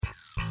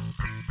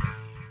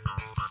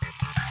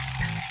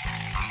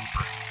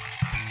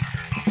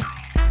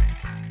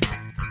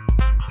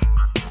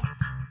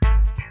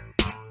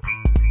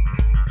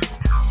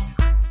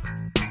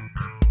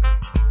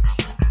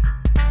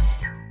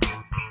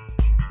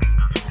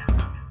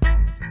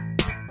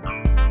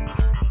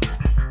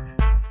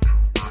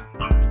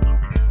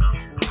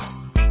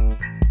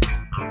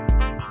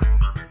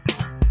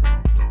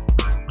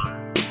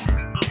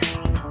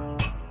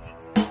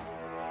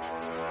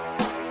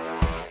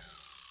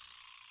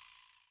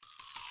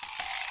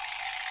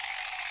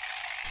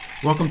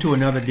Welcome to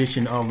another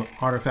edition of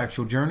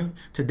Artifactual Journey.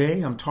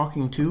 Today I'm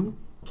talking to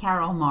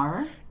Carol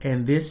Marr.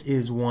 And this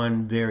is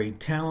one very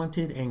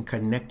talented and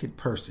connected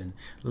person.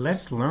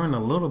 Let's learn a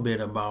little bit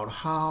about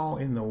how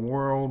in the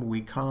world we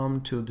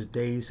come to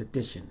today's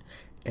edition.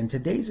 And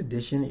today's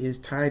edition is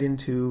tied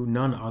into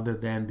none other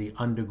than the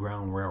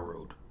Underground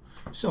Railroad.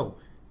 So,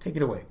 take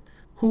it away.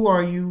 Who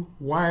are you?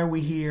 Why are we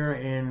here?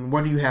 And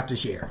what do you have to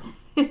share?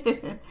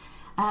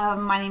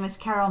 My name is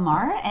Carol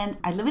Marr, and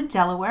I live in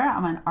Delaware.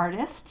 I'm an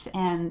artist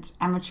and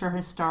amateur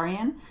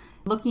historian,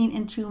 looking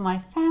into my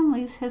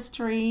family's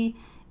history,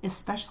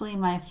 especially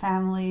my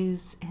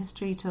family's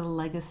history to the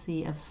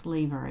legacy of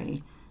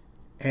slavery.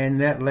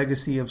 And that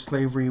legacy of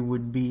slavery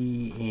would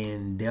be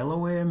in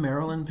Delaware,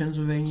 Maryland,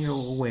 Pennsylvania,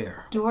 or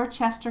where?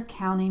 Dorchester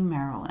County,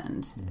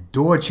 Maryland.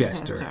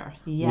 Dorchester,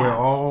 yes. Where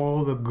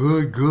all the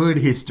good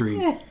history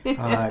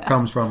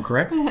comes from,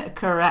 correct?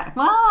 Correct.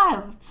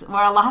 Well,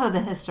 where a lot of the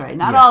history,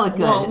 not all the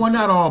good. Well,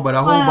 not all, but a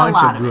whole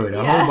bunch of good.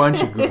 A whole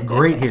bunch of good.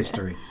 Great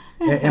history.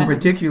 In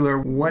particular,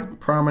 what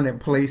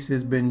prominent place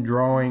has been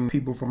drawing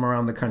people from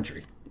around the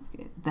country?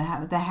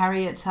 The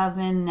Harriet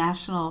Tubman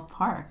National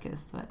Park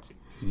is what.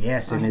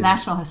 Yes, and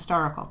National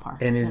Historical Park.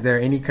 And is there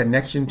any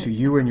connection to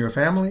you and your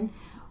family?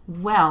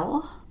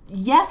 Well,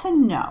 yes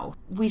and no.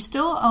 We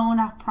still own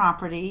a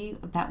property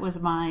that was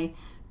my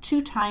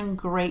two-time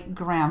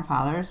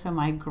great-grandfather, so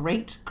my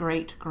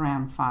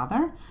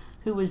great-great-grandfather,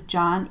 who was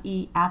John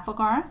E.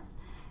 Applegarth,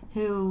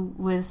 who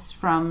was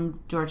from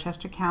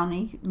Dorchester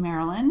County,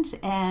 Maryland,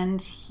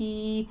 and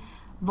he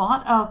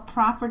bought a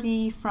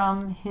property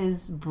from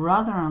his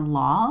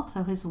brother-in-law.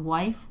 So his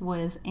wife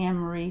was Anne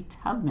Marie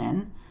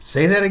Tubman.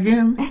 Say that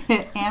again?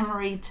 Anne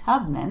Marie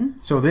Tubman.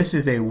 So this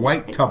is a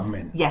white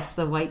Tubman. Yes,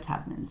 the white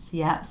Tubmans.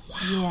 Yes.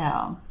 Wow.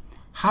 Yeah.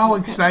 How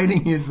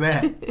exciting is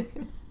that?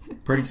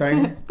 Pretty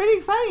exciting? Pretty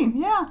exciting,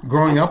 yeah.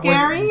 Growing up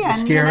scary with and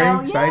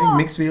scary, exciting, yeah.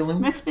 Mixed feelings?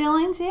 Mixed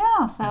feelings,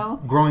 yeah.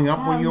 So growing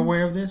up, were you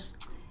aware of this?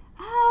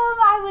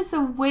 I was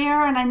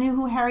aware, and I knew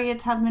who Harriet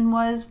Tubman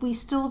was. We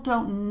still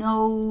don't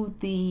know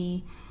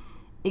the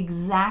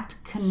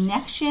exact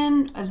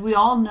connection, as we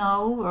all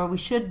know, or we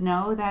should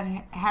know, that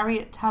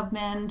Harriet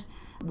Tubman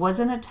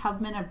wasn't a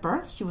Tubman at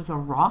birth. She was a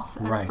Ross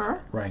at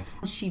birth. Right.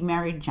 She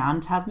married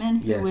John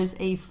Tubman, who was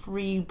a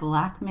free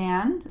black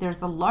man.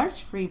 There's a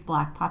large free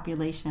black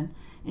population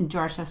in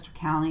Dorchester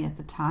County at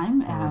the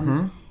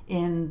time.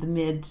 In the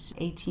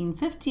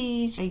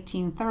mid-1850s,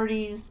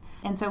 1830s.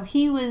 And so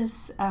he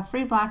was a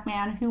free black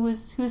man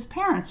whose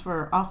parents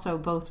were also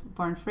both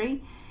born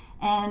free.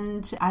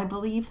 And I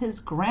believe his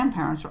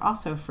grandparents were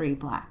also free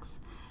blacks.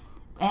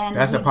 And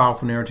that's a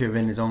powerful narrative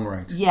in its own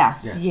right.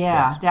 Yes,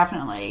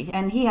 definitely.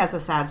 And he has a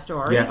sad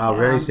story. Yeah, a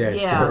very sad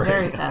story. Yeah,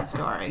 very sad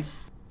story.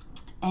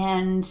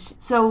 And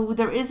so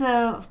there is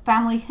a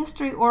family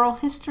history, oral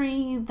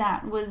history,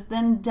 that was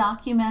then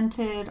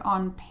documented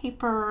on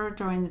paper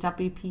during the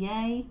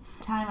WPA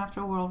time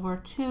after World War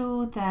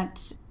II,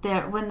 that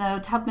when the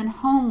Tubman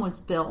home was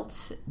built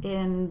sometime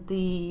in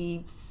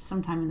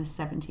the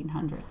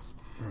 1700s.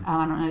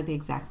 I don't know the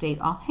exact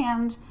date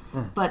offhand,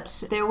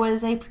 but there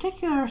was a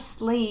particular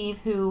slave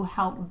who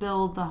helped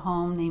build the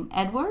home named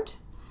Edward.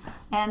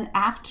 And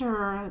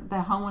after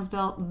the home was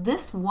built,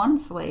 this one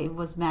slave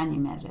was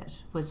manumitted,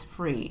 was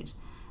freed.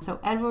 So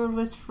Edward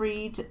was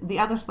freed. The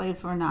other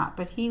slaves were not,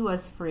 but he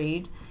was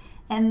freed.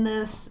 And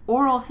this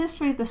oral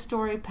history of the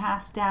story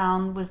passed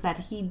down was that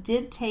he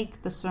did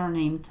take the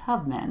surname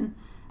Tubman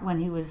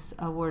when he was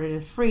awarded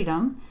his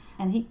freedom.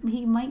 And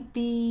he might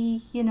be,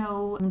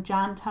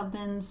 John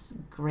Tubman's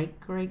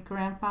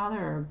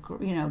great-great-grandfather,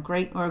 or,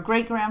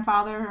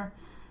 great-grandfather,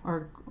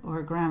 or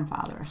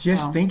grandfather.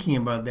 Just thinking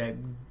about that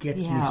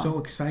gets me so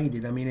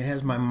excited. I mean, it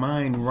has my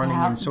mind running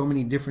in so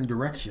many different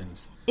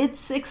directions.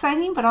 It's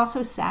exciting, but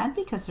also sad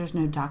because there's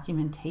no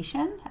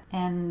documentation,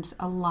 and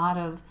a lot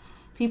of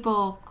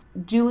people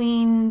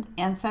doing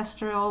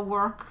ancestral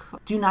work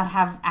do not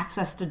have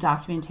access to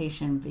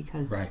documentation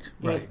because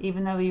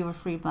even though you were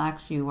free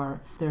blacks,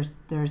 there's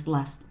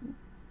a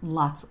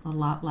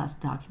lot less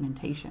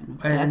documentation.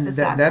 And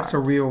that's a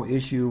real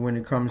issue when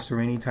it comes to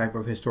any type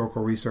of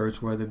historical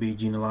research, whether it be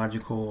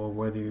genealogical or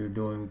whether you're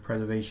doing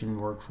preservation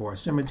work for a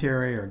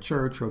cemetery or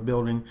church or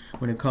building.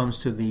 When it comes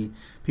to the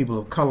people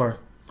of color,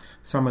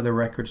 some of the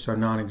records are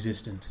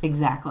non-existent.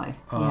 Exactly.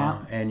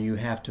 And you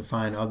have to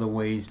find other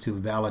ways to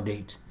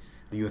validate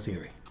your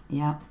theory.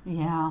 Yeah.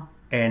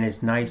 And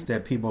it's nice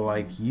that people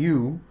like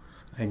you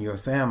and your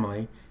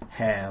family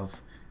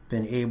have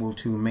been able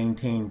to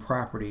maintain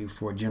property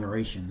for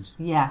generations.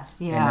 Yes,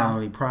 And not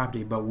only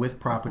property, but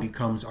with property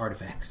comes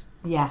artifacts.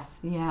 Yes,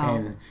 yeah.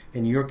 And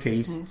in your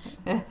case,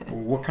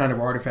 what kind of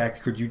artifacts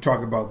could you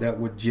talk about that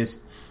would just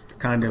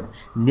kind of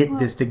knit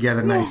this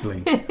together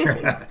nicely? How do you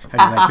like that?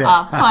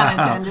 Pun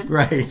intended.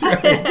 Right.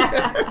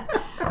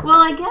 Well,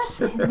 I guess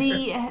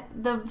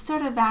the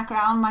sort of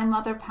background, my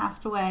mother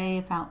passed away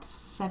about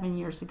 7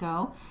 years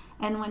ago.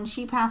 And when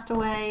she passed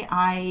away,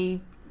 I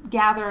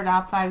gathered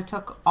up, I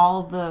took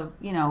all the,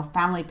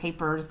 family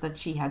papers that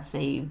she had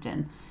saved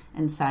and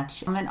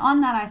such. And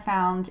on that I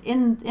found,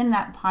 in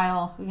that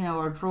pile,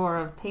 or drawer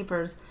of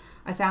papers,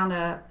 I found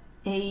a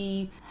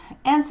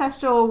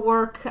ancestral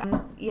work,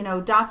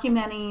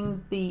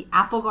 documenting the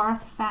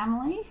Applegarth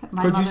family.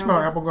 Could you spell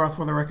Applegarth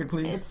for the record,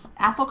 please? It's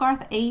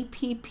Applegarth,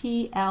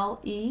 Applegarth.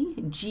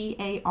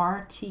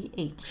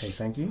 Okay,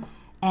 thank you.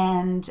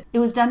 And it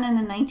was done in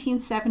the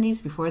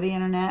 1970s, before the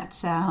internet.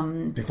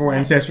 Before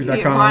Ancestry.com.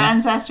 Before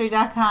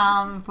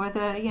Ancestry.com. Before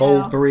the,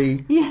 Fold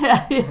 3.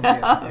 Yeah.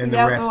 And the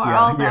rest,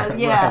 Right.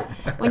 Right.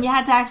 When you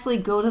had to actually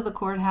go to the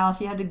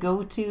courthouse, you had to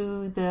go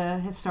to the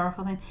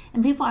historical thing.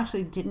 And people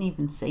actually didn't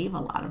even save a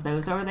lot of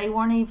those, or they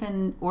weren't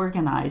even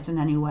organized in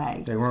any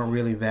way. They weren't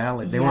really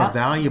valid. They weren't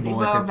valuable.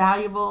 They weren't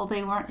valuable.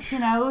 They weren't, it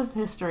was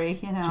history,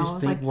 Just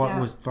think what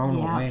was thrown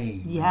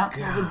away. Yeah,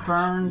 what was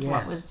burned,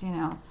 what was,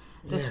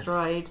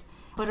 destroyed. Yes.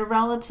 But a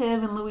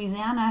relative in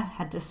Louisiana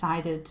had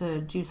decided to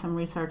do some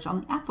research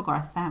on the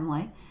Applegarth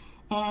family.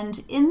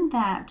 And in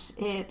that,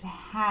 it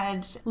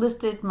had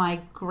listed my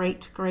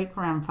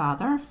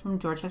great-great-grandfather from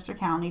Dorchester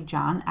County,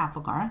 John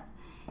Applegarth.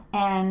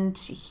 And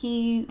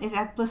it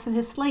had listed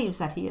his slaves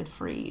that he had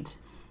freed.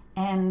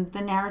 And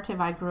the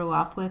narrative I grew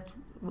up with,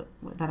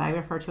 that I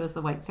refer to as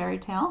the White Fairy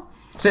Tale.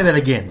 Say that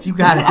again. You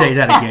got to say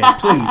that again.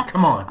 Please,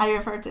 come on. I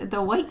refer to the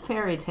White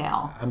Fairy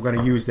Tale. I'm going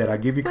to use that. I'll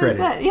give you credit.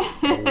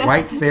 The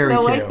White Fairy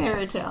Tale. The White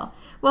Fairy Tale.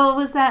 Well, it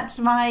was that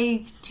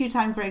my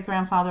two-time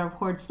great-grandfather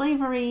abhorred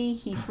slavery.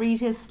 He freed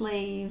his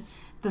slaves.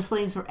 The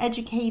slaves were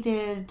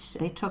educated.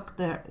 They took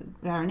their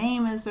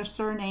name as their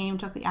surname,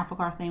 took the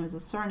Applegarth name as a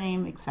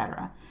surname,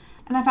 etc.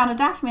 And I found a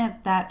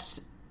document that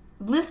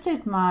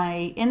listed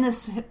in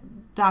this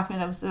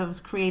document that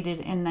was created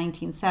in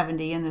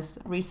 1970 in this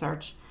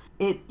research.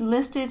 It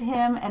listed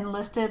him and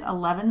listed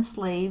 11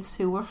 slaves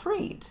who were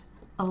freed.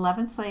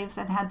 11 slaves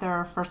that had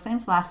their first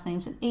names, last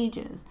names, and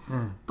ages.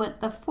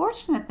 But the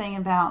fortunate thing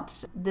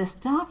about this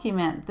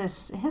document,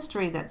 this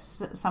history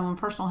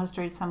personal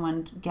history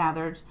someone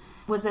gathered,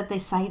 was that they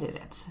cited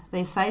it.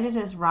 They cited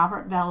it as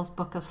Robert Bell's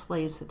Book of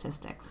Slave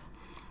Statistics.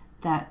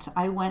 That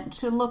I went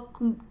to look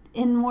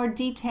in more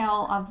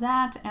detail of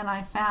that, and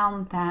I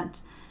found that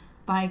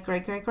my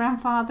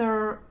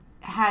great-great-grandfather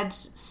had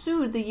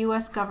sued the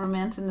U.S.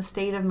 government in the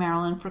state of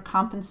Maryland for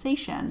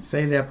compensation.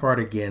 Say that part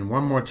again,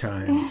 one more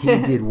time. He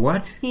did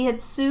what? He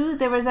had sued.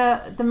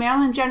 The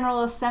Maryland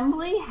General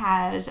Assembly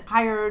had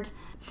hired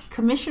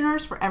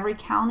commissioners for every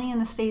county in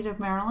the state of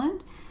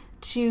Maryland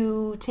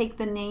to take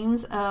the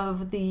names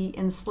of the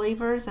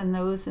enslavers and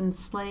those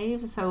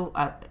enslaved. So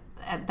at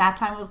that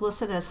time it was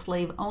listed as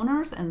slave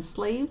owners and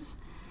slaves,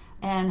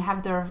 and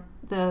have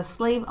the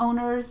slave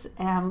owners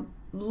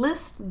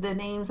list the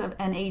names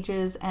and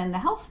ages and the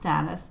health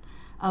status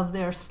of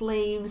their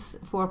slaves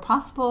for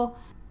possible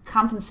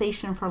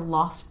compensation for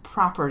lost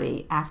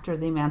property after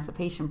the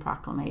Emancipation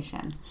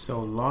Proclamation. So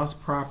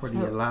lost property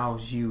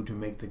allows you to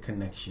make the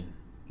connection.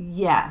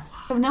 Yes.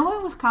 So no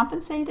one was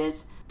compensated,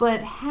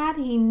 but had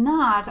he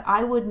not,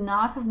 I would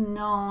not have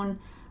known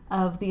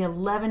of the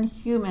 11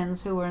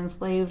 humans who were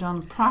enslaved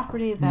on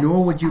property.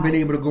 Nor would you have been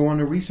able to go on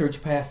the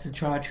research path to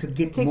try to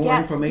get more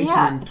information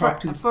and talk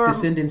to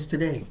descendants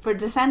today. For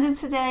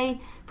descendants today,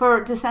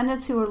 for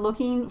descendants who are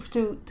looking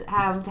to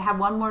have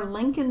one more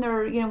link in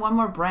their, one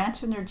more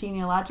branch in their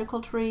genealogical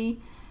tree.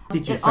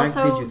 Did you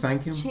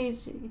thank him?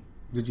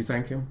 Did you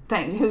thank him?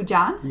 Who,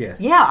 John?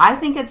 Yes. Yeah, I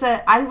think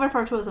I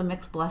refer to it as a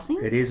mixed blessing.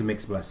 It is a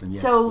mixed blessing,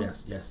 yes. So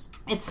yes.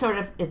 It's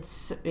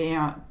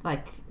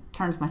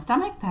turns my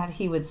stomach that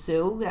he would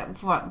sue,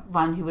 that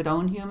one, he would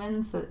own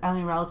humans, that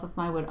any relative of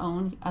mine would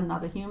own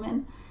another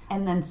human,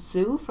 and then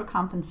sue for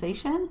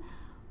compensation.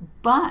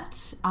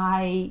 But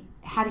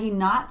had he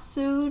not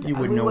sued, you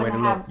wouldn't know where to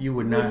look. You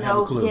would not have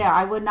a clue. Yeah,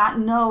 I would not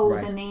know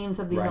the names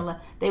of these.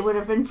 They would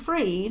have been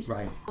freed,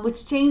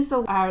 which changed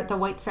the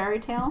White Fairy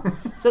Tale.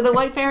 So the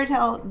White Fairy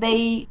Tale,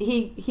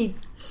 he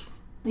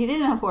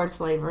didn't abhor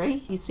slavery.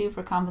 He sued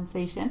for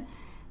compensation.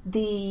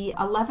 The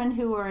 11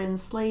 who were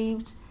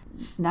enslaved,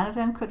 none of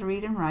them could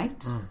read and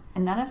write,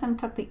 and none of them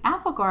took the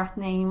Applegarth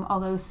name,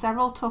 although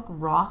several took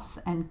Ross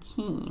and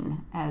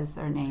Keene as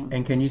their names.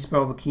 And can you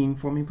spell the Keene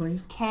for me,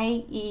 please?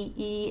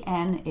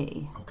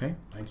 Keene. Okay,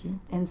 thank you.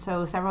 And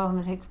so several of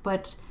them take,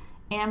 but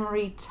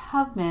Anne-Marie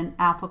Tubman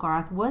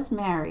Applegarth was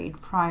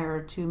married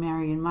prior to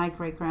marrying my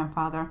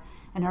great-grandfather,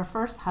 and her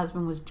first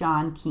husband was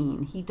John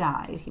Keene. He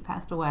died. He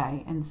passed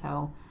away, and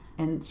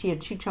she had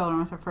 2 children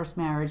with her first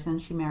marriage. Then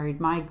she married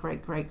my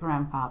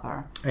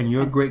great-great-grandfather. And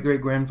your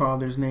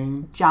great-great-grandfather's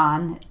name?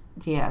 John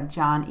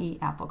E.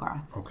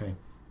 Applegarth. Okay.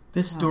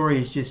 This story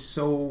is just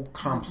so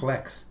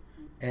complex,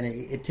 and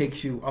it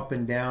takes you up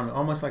and down,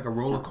 almost like a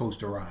roller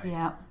coaster ride.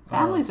 Yeah.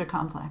 Families are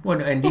complex. Well,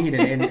 indeed,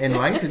 and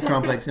life is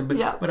complex.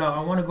 But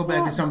I want to go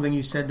back to something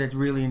you said that's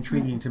really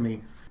intriguing to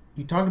me.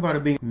 You talked about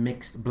it being a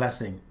mixed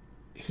blessing.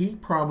 He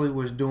probably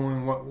was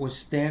doing what was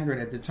standard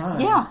at the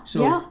time.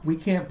 So we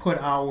can't put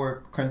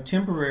our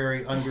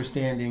contemporary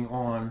understanding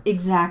on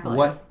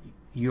what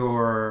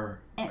your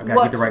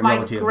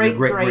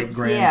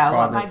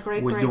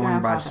great-great-grandfather was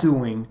doing by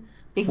suing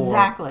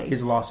for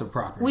his loss of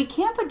property. We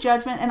can't put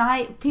judgment,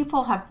 and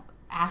people have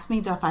asked me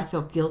if I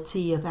feel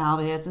guilty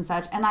about it and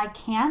such, and I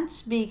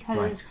can't,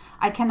 because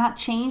I cannot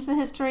change the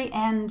history,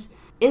 and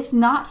if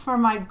not for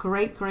my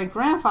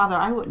great-great-grandfather,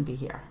 I wouldn't be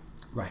here.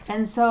 Right.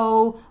 And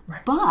so,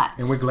 but...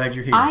 And we're glad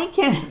you're here. I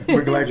can...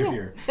 We're glad you're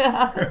here.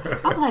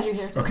 I'm glad you're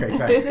here, too. Okay,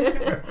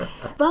 thanks.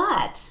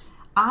 But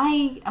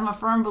I am a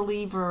firm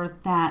believer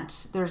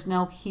that there's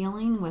no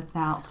healing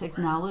without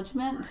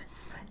acknowledgement,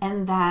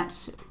 and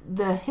that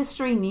the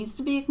history needs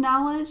to be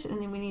acknowledged,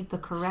 and then we need the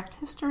correct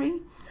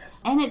history.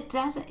 Yes. And it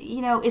doesn't,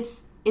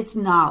 it's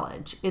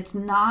knowledge. It's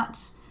not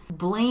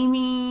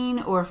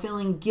blaming or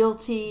feeling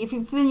guilty.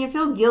 When you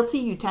feel guilty,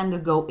 you tend to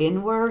go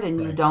inward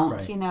and you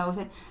don't,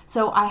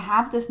 So I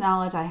have this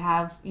knowledge. I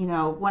have,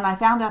 when I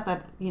found out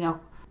that,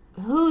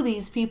 who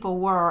these people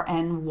were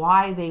and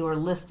why they were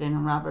listed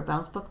in Robert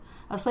Bell's book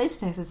of Slave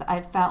Status,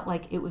 I felt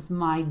like it was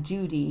my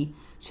duty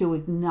to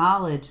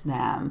acknowledge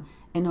them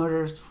in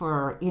order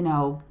for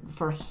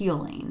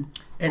healing.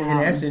 And in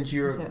essence,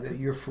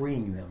 you're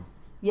freeing them.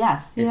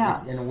 Yes,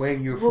 In a way,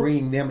 you're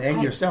freeing them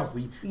and yourself.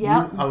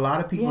 A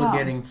lot of people are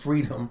getting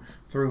freedom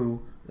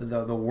through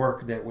the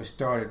work that was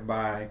started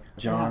by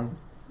John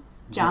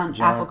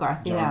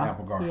Applegarth.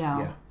 Applegarth.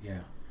 Yeah.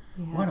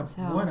 What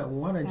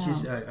a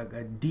just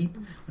a deep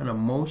and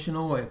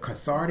emotional, a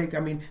cathartic. I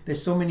mean,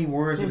 there's so many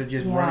words that are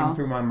just running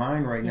through my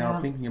mind right now,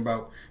 thinking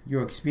about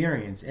your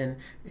experience. And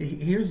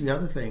here's the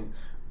other thing: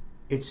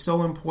 it's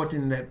so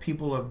important that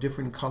people of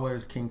different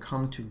colors can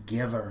come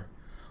together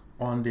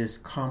on this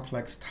or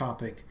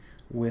topic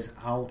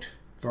without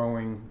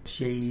throwing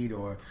shade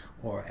or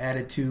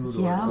attitude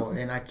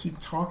and I keep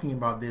talking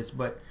about this,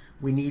 but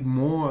we need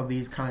more of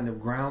these kind of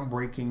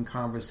groundbreaking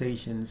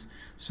conversations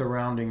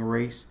surrounding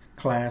race,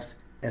 class,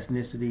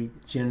 ethnicity,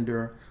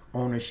 gender,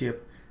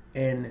 ownership,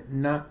 and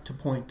not to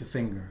point the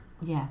finger.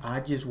 Yeah.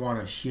 I just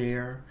want to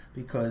share,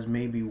 because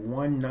maybe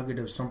one nugget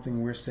of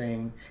something we're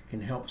saying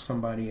can help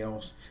somebody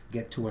else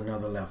get to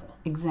another level.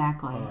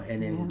 Exactly.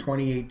 And in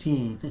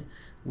 2018,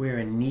 we're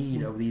in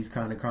need of these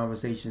kind of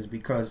conversations,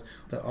 because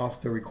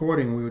off the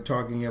recording we were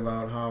talking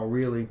about how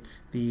really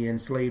the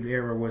enslaved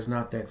era was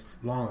not that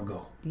long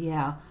ago.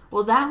 Yeah.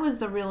 Well, that was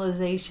the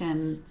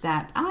realization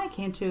that I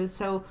came to.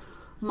 So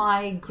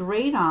my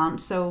great aunt,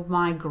 so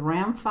my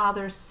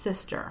grandfather's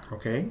sister,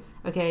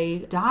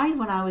 died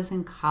when I was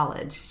in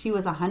college. She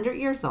was 100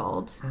 years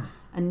old.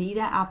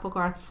 Anita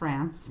Applegarth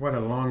France. What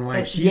a long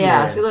life she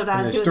lived. She lived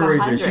on. And the stories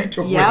that she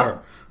took with her.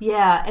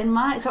 Yeah, and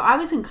so I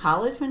was in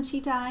college when she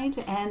died,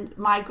 and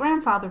my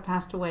grandfather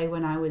passed away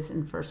when I was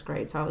in first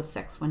grade, so I was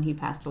 6 when he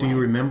passed away. Do you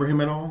remember him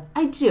at all?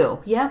 I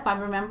do. Yep, I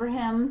remember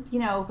him,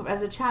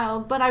 as a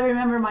child, but I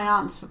remember my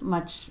aunt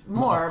much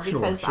more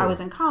because I was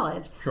in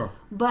college. Sure.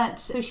 But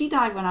so she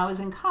died when I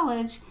was in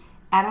college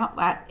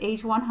at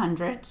age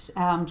 100,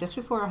 just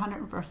before her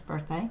 101st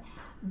birthday.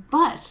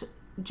 But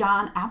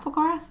John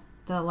Applegarth,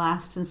 the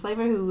last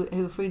enslaver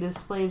who freed his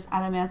slaves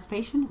at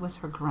emancipation, was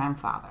her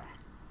grandfather.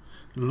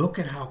 Look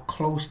at how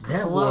close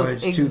that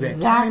was to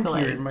that time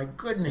period. My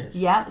goodness.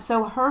 Yeah.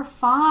 So her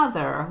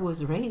father, who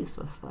was raised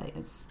with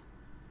slaves.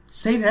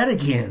 Say that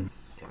again.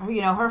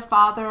 Her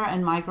father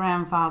and my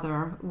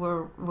grandfather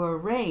were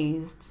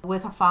raised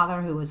with a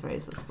father who was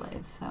raised with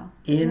slaves. So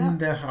in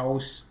the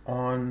house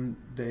on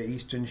the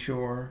Eastern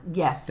Shore.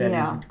 Yes. That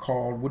is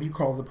called, what do you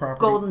call the property?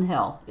 Golden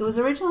Hill. It was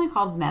originally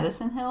called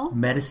Medicine Hill.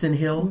 Medicine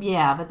Hill?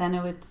 Yeah, but then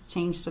it was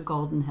changed to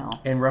Golden Hill.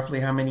 And roughly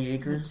how many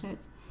acres?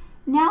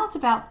 Now it's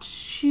about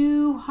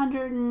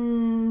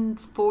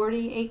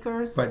 240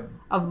 acres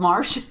of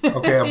marsh.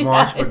 Okay, of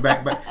marsh, but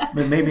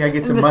maybe I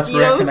get some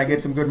muskrat. Can I get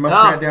some good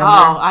muskrat down there?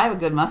 Oh, I have a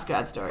good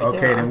muskrat story too.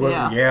 Okay, then okay.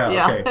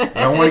 I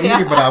don't want to eat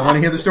it, but I want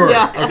to hear the story.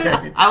 Yeah.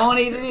 Okay. I won't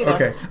eat it either.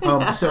 Okay.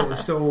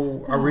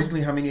 So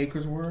originally, how many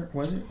acres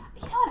was it?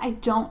 You know what? I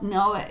don't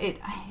know. It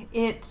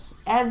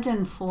ebbed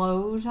and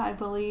flowed, I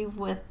believe.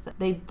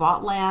 They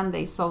bought land,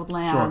 they sold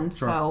land,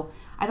 sure. So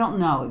I don't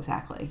know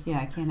exactly. Yeah,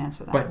 I can't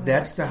answer that. But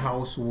that's the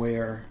house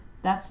where.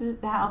 That's the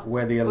house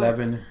where the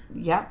 11.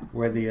 Yep.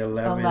 Where the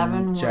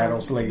 11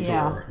 chattel slaves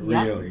were.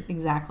 Really. Yep,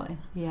 exactly.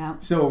 Yeah.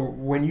 So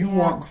when you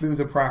walk through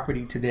the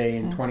property today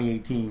in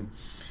 2018.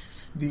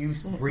 Do you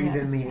breathe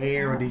in the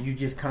air, or do you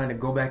just kind of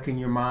go back in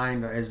your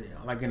mind as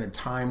like in a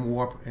time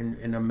warp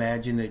and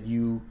imagine that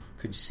you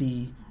could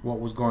see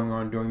what was going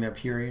on during that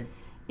period?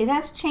 It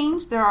has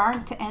changed. There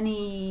aren't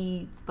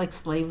any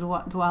slave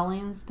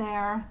dwellings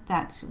there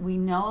that we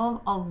know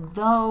of,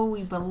 although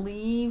we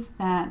believe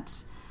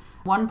that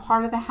one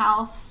part of the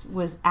house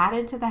was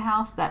added to the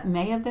house that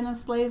may have been a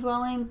slave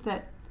dwelling.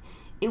 That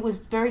it was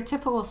very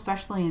typical,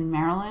 especially in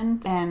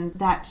Maryland, and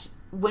that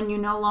when you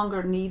no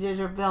longer needed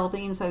a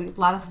building, so a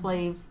lot of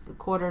slave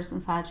quarters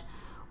and such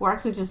were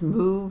actually just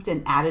moved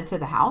and added to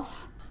the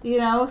house,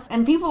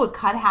 and people would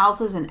cut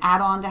houses and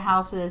add on to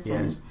houses. Yes,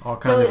 and all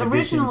kinds of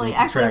originally,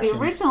 the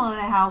original of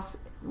the house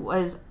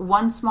was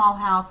one small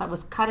house that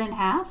was cut in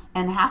half,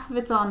 and half of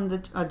it's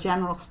on a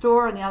general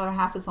store and the other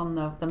half is on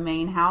the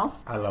main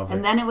house. I love it.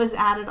 And then it was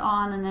added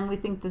on, and then we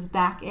think this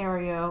back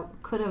area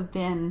could have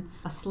been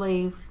a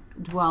slave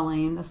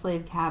dwelling, a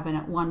slave cabin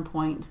at one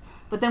point,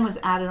 but then was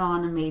added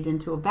on and made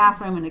into a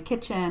bathroom and a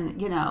kitchen,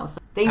 so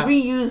they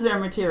reuse their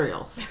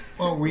materials.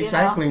 Well,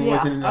 recycling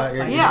wasn't,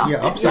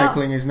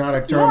 upcycling is not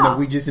a term Yeah. that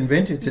we just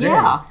invented today.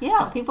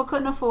 Yeah, people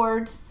couldn't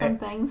afford some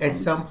things. At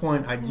some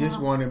point, I just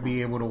want to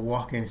be able to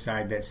walk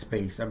inside that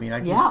space. I mean,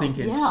 I just think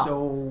it's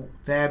so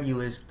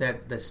fabulous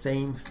that the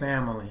same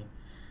family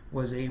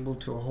was able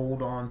to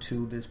hold on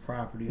to this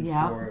property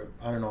for,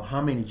 I don't know,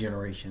 how many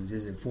generations?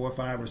 Is it 4,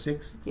 5, or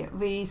 6? Yeah,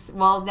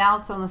 now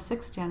it's on the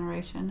 6th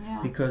generation,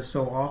 Because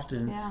so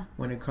often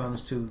when it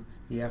comes to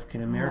the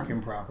African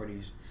American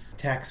properties,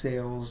 tax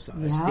sales,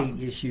 estate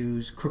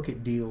issues,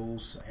 crooked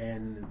deals,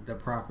 and the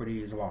property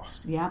is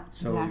lost. Yeah,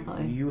 so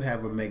exactly. You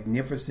have a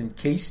magnificent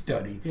case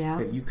study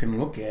that you can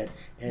look at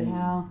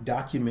and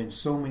document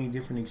so many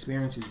different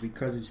experiences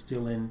because it's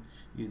still in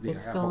the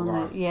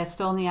Applegarth.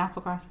 Still in the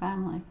Applegarth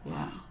family.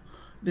 Yeah.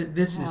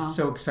 This is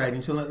so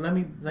exciting. So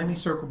let me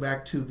circle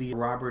back to the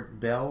Robert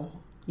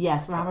Bell.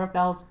 Yes, Robert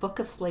Bell's Book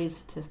of Slave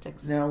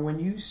Statistics. Now, when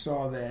you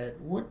saw that,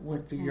 what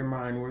went through your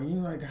mind? Were you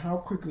like, how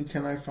quickly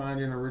can I find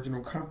an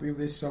original copy of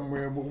this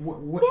somewhere?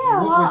 What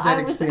was that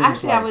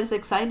experience like? I was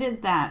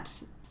excited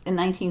that in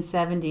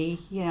 1970,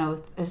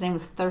 his name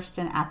was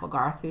Thurston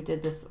Applegarth, who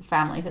did this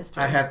family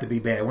history. I have to be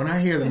bad. When I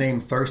hear the name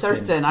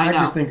Thurston, I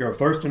just think of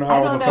Thurston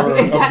Howell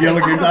III of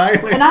Gilligan's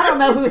Island. And I don't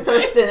know who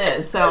Thurston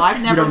is, so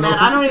I've never met.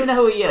 I don't even know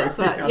who he is.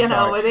 But,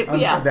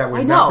 that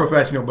was not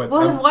professional. But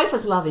his wife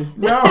was Lovey.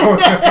 No.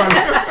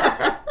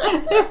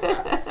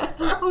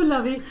 Oh,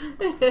 Lovey.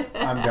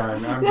 I'm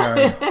done.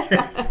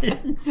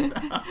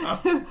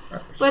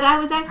 But I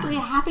was actually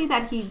happy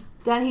that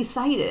he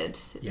cited,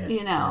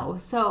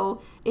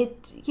 So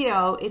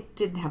it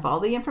didn't have all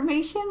the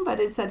information, but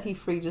it said he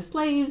freed his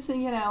slaves,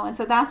 and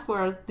so that's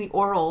where the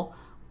oral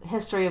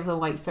history of the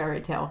white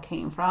fairy tale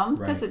came from,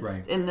 because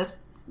in this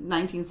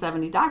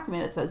 1970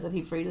 document it says that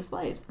he freed his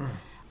slaves.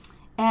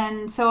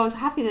 And so I was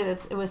happy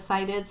that it was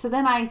cited. So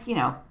then I,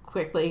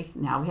 quickly,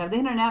 now we have the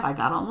internet, I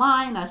got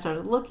online, I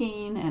started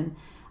looking, and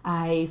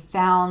I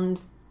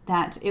found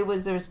that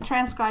there's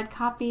transcribed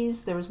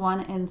copies. There was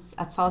one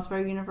at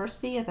Salisbury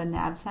University at the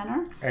NAB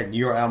Center. At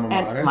your alma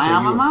mater. At my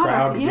alma mater.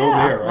 Proud to go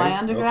there, right? My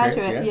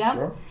undergraduate, okay,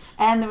 sure.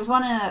 And there was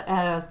one at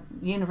a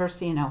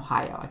university in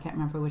Ohio. I can't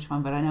remember which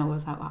one, but I know it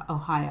was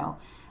Ohio.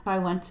 So I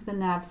went to the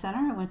NAB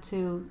Center. I went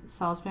to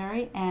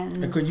Salisbury.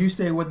 And could you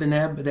say what the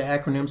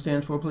acronym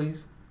stands for,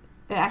 please?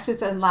 Actually,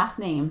 it's a last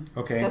name.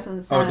 Okay. It's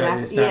not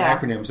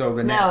acronym. So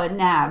the NAB. No,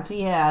 NAB.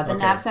 Yeah, the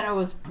NAB Center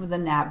was the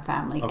NAB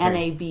family. Okay.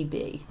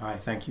 NABB. All right,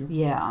 thank you.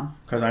 Yeah.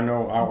 Because I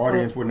know our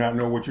audience would not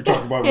know what you're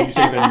talking about when you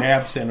say the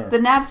NAB Center.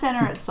 The NAB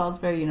Center at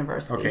Salisbury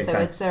University. Okay, so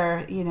thanks. It's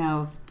their,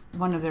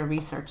 one of their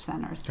research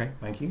centers. Okay,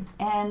 thank you.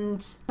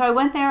 And so I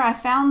went there. I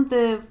found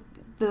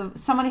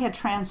somebody had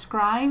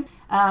transcribed.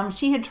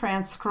 She had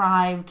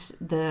transcribed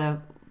the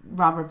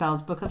Robert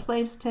Bell's Book of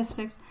Slave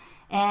Statistics.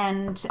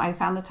 And I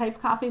found the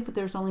typed copy, but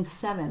there's only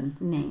 7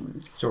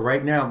 names. So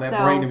right now, that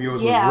brain of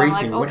yours was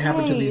racing. What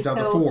happened to these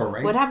other 4,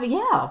 right? What happened?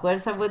 Yeah.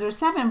 There's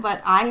 7,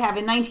 but I have,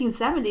 in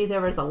 1970,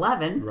 there was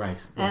 11. Right.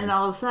 And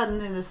all of a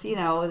sudden, in this,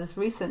 this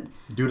recent...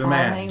 Do the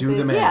math.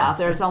 Yeah,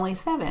 there's only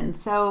 7.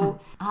 So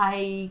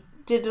I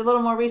did a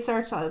little more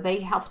research. They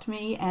helped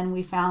me, and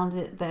we found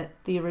that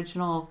the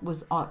original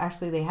was...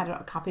 Actually, they had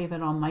a copy of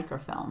it on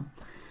microfilm.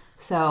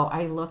 So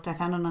I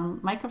found it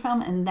on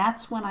microfilm, and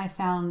that's when I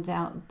found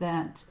out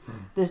that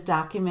this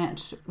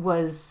document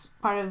was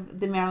part of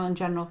the Maryland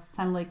General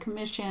Assembly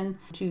Commission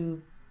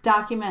to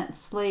document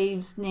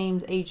slaves'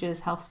 names, ages,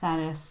 health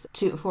status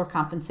for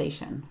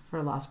compensation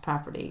for lost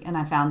property. And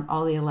I found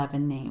all the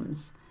 11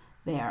 names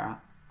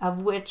there,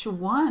 of which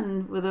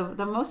one,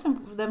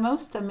 the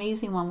most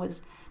amazing one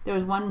was, there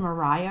was one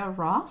Mariah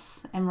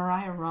Ross, and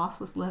Mariah Ross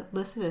was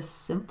listed as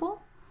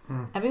simple.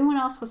 Everyone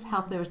else was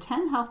healthy. There were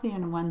 10 healthy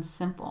and 1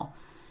 simple.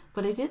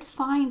 But I did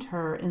find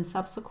her in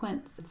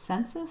subsequent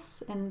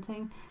census and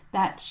thing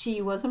that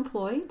she was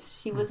employed.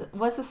 She was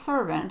a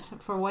servant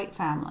for white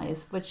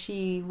families, but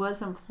she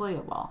was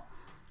employable.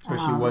 So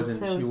she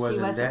wasn't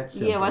that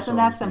simple. Yeah, it wasn't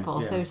that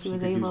simple. Yeah, so she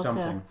was able to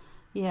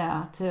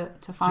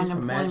find just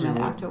employment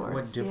afterwards.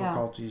 What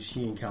difficulties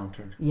she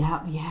encountered.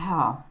 Yeah.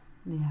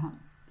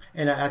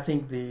 And I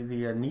think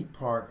the neat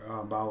part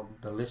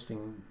about the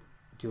listing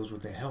deals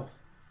with their health.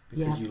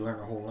 Because you learn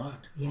a whole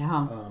lot.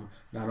 Yeah.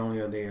 Not only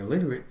are they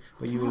illiterate,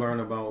 but you learn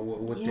about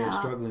what they're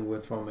struggling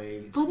with from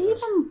a... But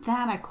even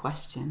that I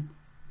question.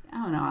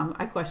 I don't know.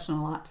 I question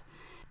a lot.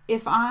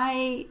 If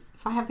I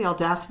have the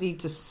audacity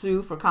to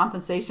sue for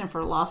compensation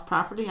for lost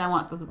property, I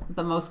want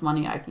the most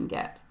money I can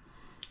get.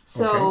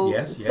 So, okay.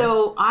 Yes.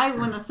 So I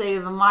want to say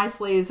that my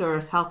slaves are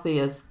as healthy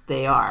as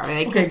they are.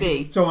 They could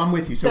be. So I'm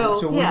with you.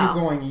 So where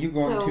you're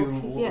going to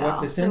what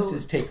the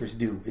census takers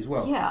do as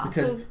well. Yeah.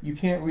 Because you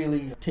can't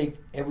really take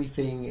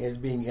everything as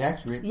being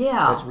accurate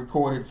that's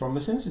recorded from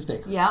the census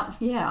takers.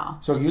 Yeah.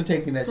 So you're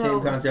taking that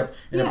same concept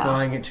and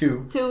applying it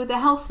to the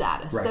health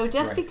status. Right, so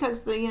just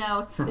because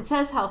it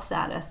says health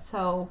status,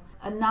 so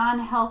a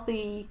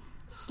non-healthy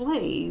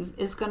slave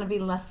is going to be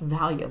less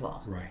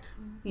valuable. Right.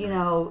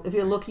 If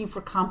you're looking for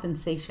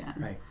compensation.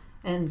 Right.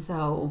 And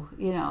so,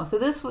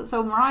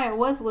 so Mariah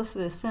was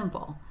listed as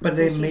simple. But so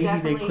then maybe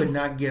they could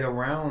not get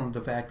around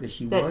the fact that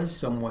she was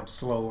somewhat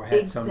slow or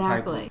had some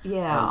type of,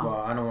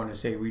 I don't want to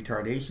say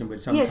retardation,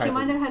 but some type of... Yeah, she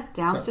might have had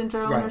Down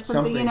syndrome or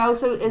something,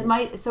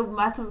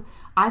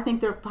 I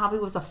think there probably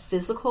was a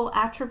physical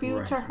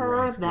attribute to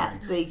her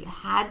that they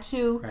had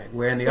to... Right,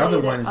 where in the other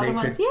ones, they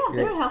could...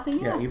 they're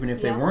healthy, even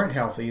if they weren't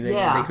healthy, they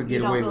could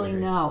get away with it. You don't really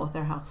know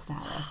their health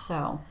status,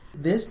 so...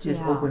 This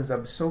just opens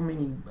up so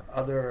many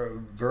other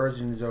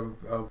versions of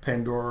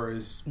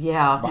Pandora's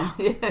box.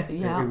 It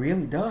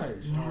really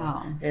does.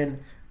 Yeah. And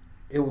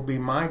it will be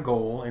my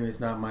goal, and it's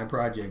not my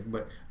project,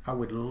 but I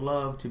would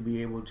love to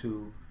be able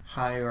to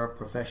hire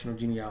professional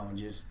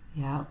genealogists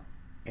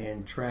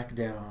and track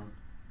down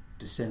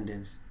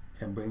descendants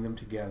and bring them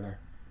together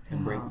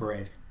and break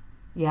bread.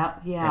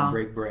 And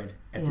break bread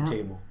at the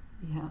table.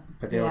 Yeah,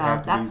 but they'll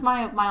have to that's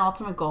my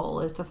ultimate goal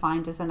is to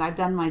find descendants. I've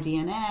done my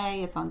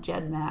DNA; it's on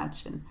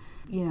GEDmatch, and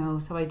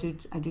so I do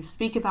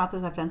speak about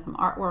this. I've done some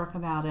artwork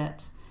about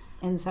it,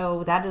 and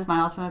so that is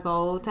my ultimate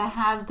goal: to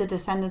have the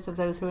descendants of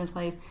those who were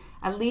enslaved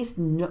at least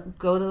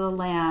go to the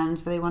land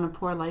where they want to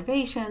pour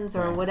libations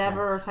or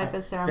whatever type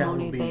of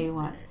ceremony they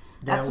want.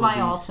 That's my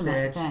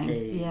ultimate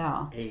thing.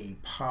 A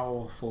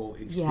powerful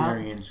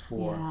experience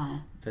for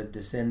the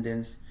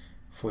descendants,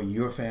 for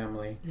your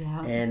family,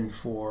 and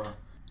for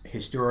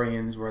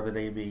historians, whether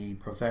they be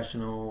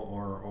professional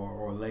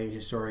or lay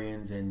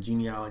historians and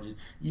genealogists.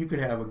 You could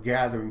have a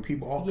gathering,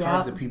 all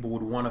kinds of people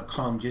would want to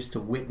come just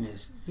to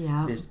witness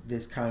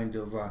this kind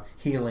of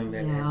healing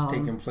that has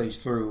taken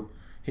place through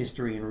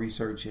history and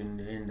research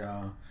and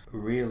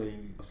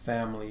really a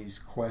family's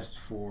quest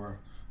for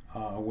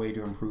a way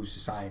to improve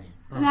society.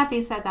 And that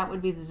being said, that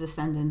would be the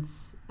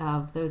descendants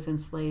of those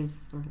enslaved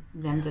for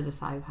them to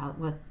decide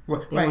what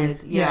they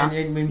wanted.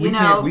 And we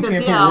can't put words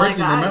in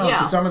their mouth.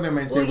 So some of them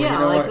may say,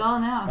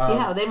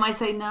 they might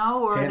say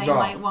no, or they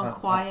might want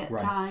quiet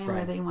time,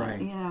 or they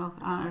might,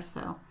 honor.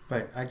 So,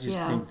 but I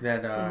just think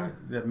that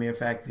the mere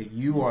fact that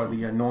you are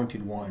the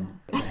anointed one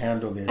to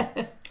handle this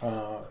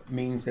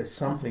means that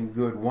something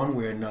good, one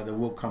way or another,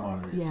 will come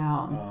out of this.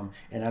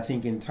 And I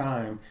think in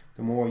time,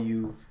 the more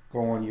you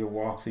go on your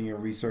walks and your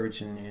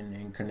research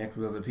and connect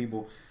with other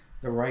people,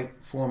 the right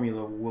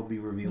formula will be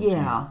revealed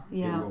to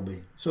you. It will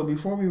be. So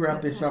before we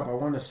wrap this up, I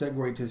want to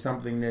segue to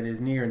something that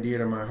is near and dear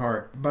to my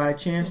heart. By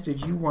chance,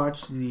 did you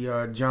watch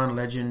the John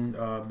Legend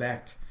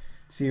backed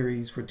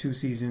series for 2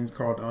 seasons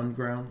called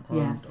Underground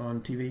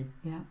on TV?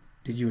 Yeah.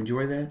 Did you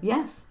enjoy that?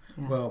 Yes.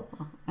 Yeah. Well,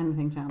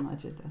 anything John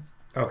Legend does.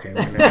 Okay.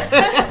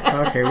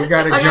 Okay, we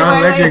got a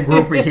John Legend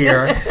group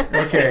here.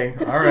 Okay,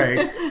 all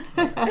right.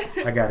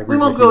 I got to agree with you. We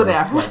won't go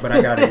there. Right, but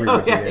I got to agree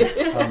with you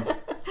there.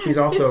 He's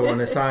also on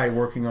the side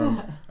working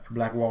on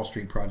Black Wall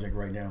Street project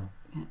right now.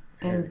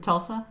 In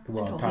Tulsa?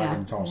 Well,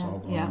 in Tulsa,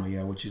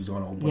 Oklahoma, which is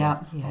going to open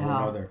up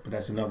another. But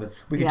that's another.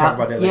 We can talk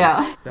talk about that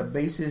later. The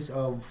basis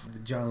of the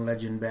John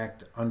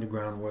Legend-backed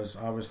Underground was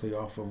obviously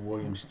off of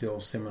William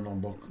Still's seminal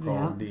book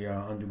called The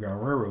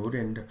Underground Railroad.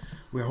 And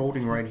we're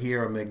holding right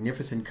here a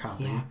magnificent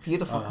copy. Yeah,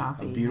 beautiful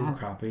copy. A beautiful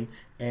copy.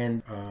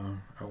 And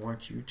I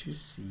want you to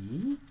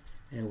see.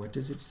 And what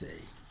does it say?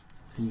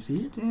 Can you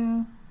see it?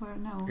 No.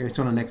 It's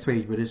on the next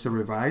page, but it's a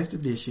revised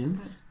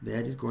edition.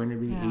 That is going to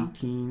be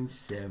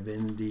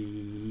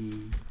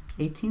 1870.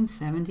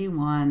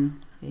 1871.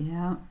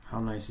 Yeah. How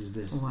nice is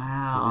this?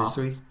 Wow. Is this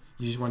sweet?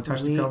 You just want to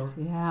touch the cover?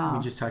 Yeah.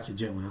 You just touch it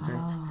gently, okay?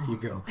 Oh. There you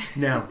go.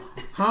 Now,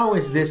 how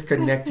is this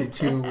connected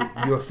to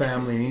your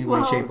family in any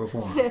way, shape, or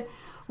form?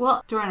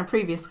 Well, during a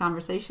previous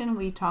conversation,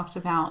 we talked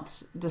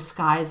about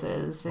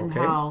disguises and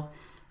how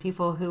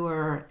people who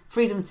were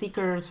freedom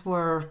seekers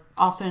were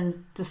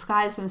often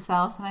disguised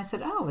themselves. And I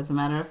said, as a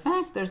matter of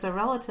fact, there's a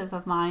relative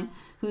of mine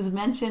who's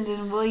mentioned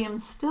in William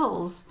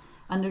Still's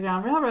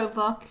Underground Railroad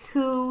book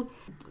who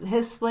one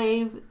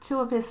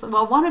of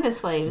his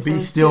slaves. Be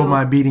still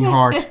my beating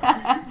heart.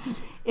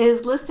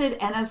 Is listed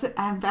and is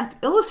in fact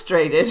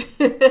illustrated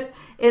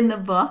in the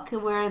book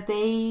where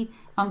they,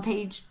 on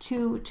page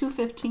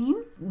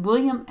 215,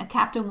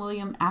 Captain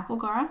William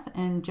Applegarth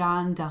and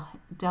John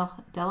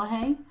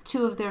Delahaye,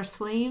 2 of their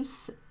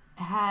slaves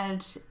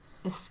had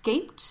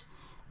escaped,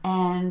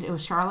 and it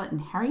was Charlotte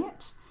and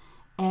Harriet,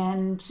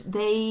 and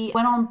they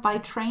went on by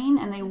train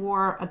and they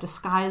wore a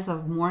disguise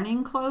of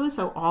mourning clothes,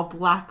 so all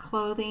black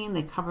clothing.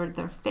 They covered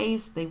their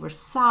face. They were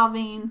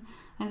sobbing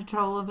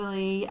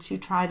uncontrollably to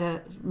try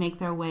to make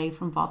their way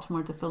from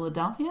Baltimore to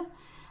Philadelphia.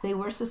 They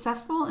were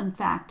successful. In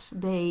fact,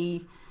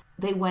 they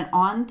went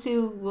on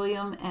to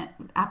William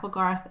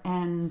Applegarth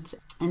and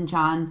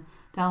John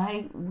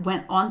Delahaye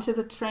went onto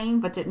the train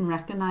but didn't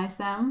recognize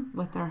them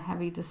with their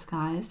heavy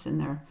disguise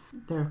and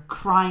their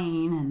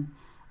crying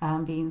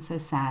and being so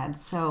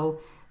sad. So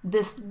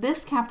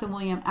this Captain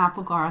William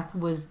Applegarth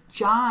was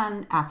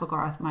John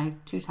Applegarth, my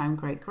 2-time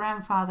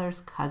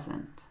great-grandfather's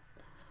cousin.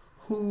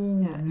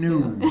 Who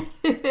knew?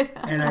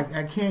 And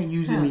I can't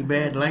use any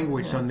bad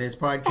language on this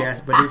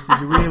podcast, but this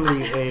is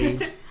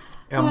really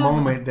a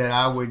moment that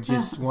I would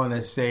just want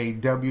to say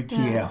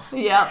WTF.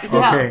 Yeah.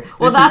 Okay.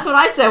 Well, that's what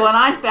I said when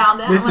I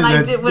found out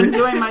when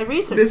doing my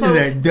research. This is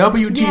a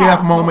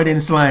WTF moment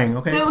in slang.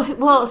 Okay. So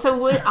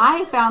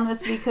I found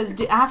this because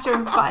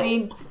after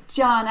finding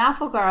John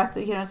Applegarth,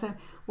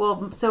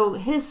 so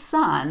his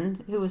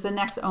son, who was the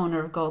next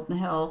owner of Golden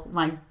Hill,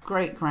 my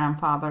great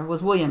grandfather,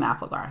 was William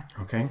Applegarth.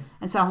 Okay.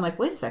 And so I'm like,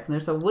 wait a second,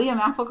 there's a William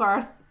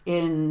Applegarth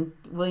in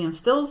William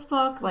Still's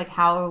book. Like,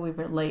 how are we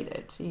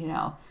related?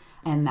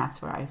 And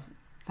that's where I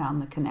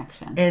found the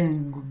connection.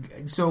 And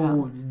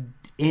so,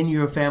 in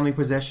your family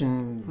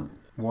possession,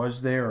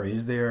 was there or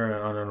is there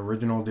an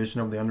original edition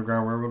of the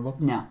Underground Railroad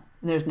book? No.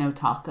 There's no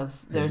talk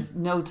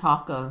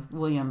of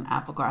William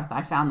Applegarth.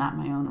 I found that in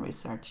my own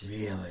research.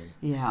 Really?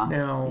 Yeah.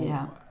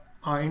 Now,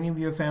 are any of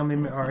your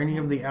family, are any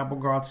of the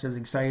Applegarths as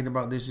excited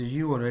about this as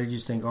you, or do they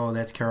just think, oh,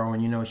 that's Carol,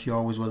 and she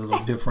always was a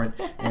little different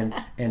and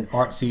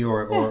artsy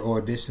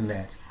or this and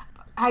that?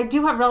 I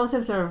do have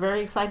relatives that are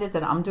very excited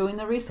that I'm doing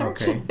the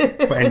research. Okay,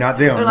 and not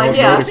them. Like,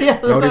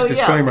 notice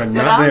disclaimer,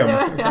 not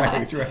them.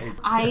 Right.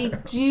 I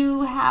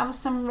do have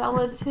some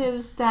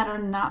relatives that are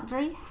not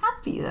very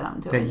happy that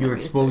I'm doing that you're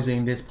research.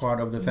 Exposing this part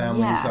of the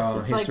family's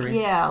history.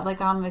 Like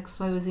I'm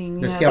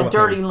exposing the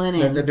dirty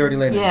linen. The dirty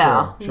linen.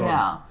 Yeah, sure.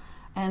 Yeah.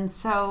 And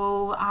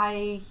so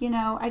I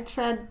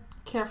tread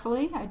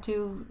carefully. I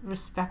do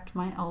respect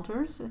my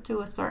elders to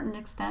a certain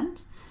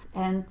extent,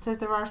 and so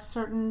there are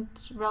certain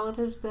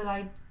relatives that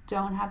I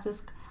don't have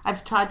this.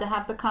 I've tried to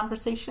have the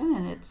conversation,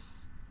 and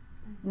it's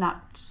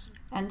not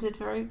ended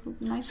very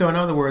nicely. So in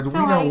other words, we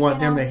don't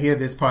want them to hear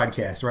this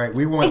podcast, right?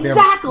 We want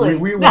exactly. them.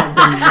 We want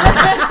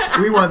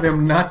them. We want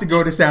them not to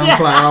go to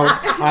SoundCloud,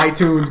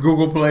 iTunes,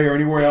 Google Play, or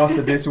anywhere else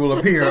that this will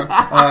appear,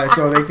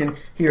 so they can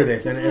hear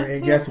this.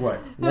 And guess what?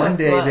 One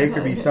day they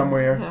could be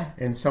somewhere,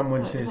 and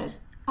someone says,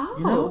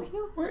 what?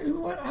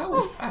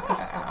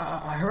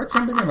 I heard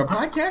something on a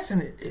podcast,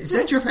 and is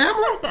that your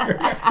family?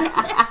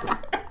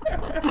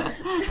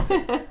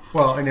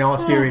 Well, in all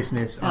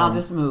seriousness, and I'll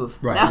just move.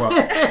 Right. Well,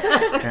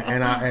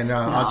 and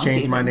I'll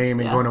change my name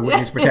and go in a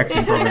witness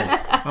protection program.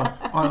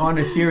 On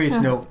a serious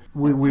note,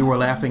 we were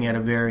laughing at a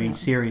very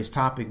serious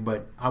topic,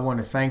 but I want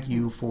to thank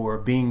you for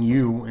being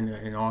you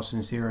in all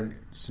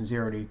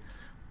sincerity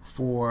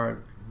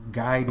for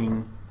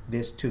guiding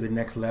this to the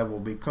next level,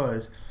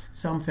 because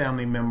some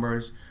family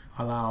members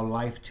allow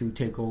life to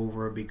take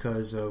over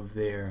because of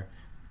their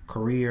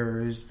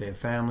careers, their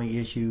family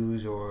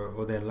issues,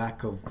 or their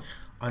lack of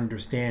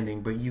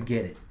understanding, but you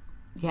get it.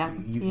 Yeah.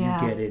 You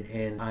get it,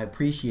 and I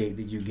appreciate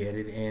that you get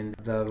it. And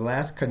the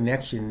last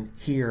connection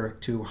here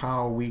to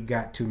how we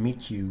got to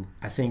meet you,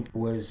 I think,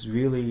 was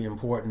really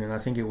important, and I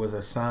think it was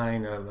a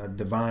sign of a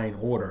divine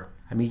order.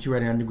 I meet you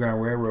at an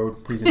Underground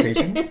Railroad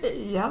presentation.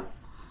 Yep.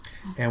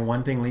 And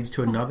one thing leads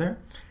to another,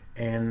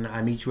 and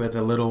I meet you at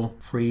the little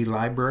free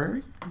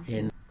library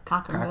in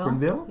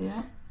Cochranville.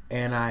 Yeah.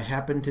 And I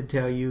happen to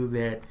tell you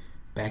that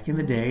back in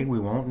the day, we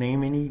won't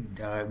name any,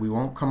 we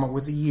won't come up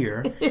with a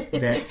year,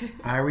 that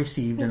I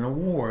received an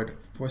award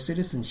for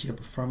citizenship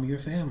from your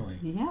family.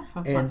 Yeah,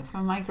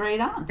 from my great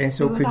aunt. And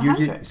so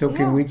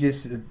can we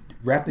just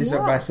wrap this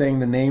up by saying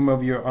the name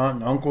of your aunt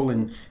and uncle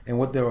and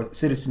what their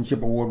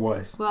citizenship award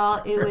was?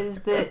 Well, it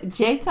was the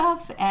Jacob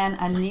and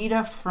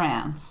Anita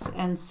France,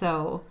 and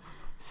so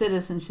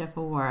citizenship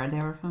award. They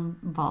were from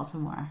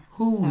Baltimore.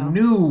 Who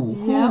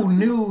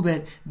knew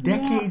that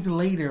decades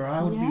later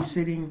I would be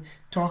sitting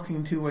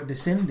talking to a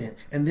descendant,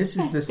 and this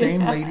is the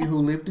same lady who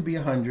lived to be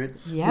 100,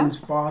 whose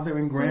father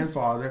and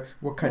grandfather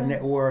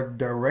were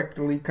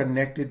directly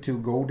connected to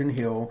Golden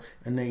Hill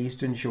and the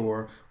Eastern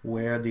Shore,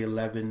 where the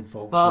 11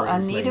 folks were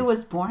enslaved. Anita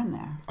was born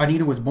there.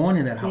 Anita was born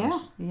in that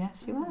house. Yeah,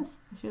 she was.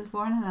 She was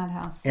born in that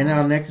house. In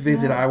our next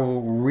visit, I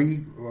will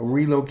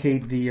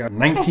relocate the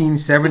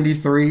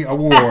 1973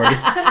 award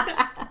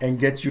and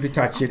get you to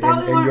touch it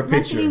and your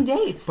picture.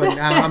 Dates. But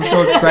I'm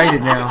so excited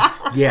now.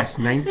 Yes,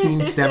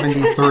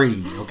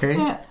 1973. Okay.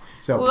 Yeah.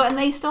 So, and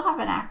they still have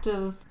an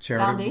active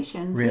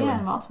foundation. Really? Yeah,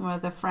 in Baltimore,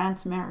 the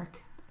France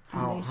Merrick.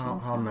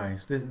 How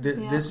nice!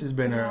 This has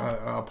been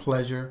a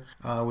pleasure.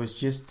 I was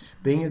just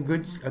being a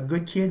good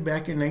kid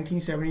back in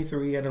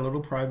 1973 at a little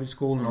private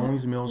school in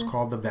Owings Mills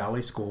called the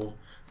Valley School,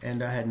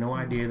 and I had no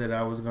idea that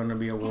I was going to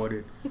be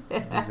awarded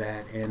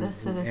that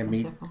and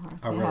meet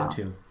a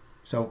relative.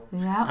 So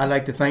I'd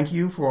like to thank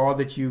you for all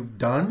that you've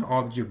done,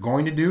 all that you're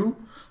going to do,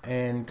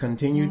 and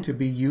continue to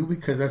be you,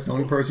 because that's the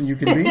only person you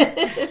can be.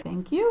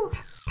 Thank you.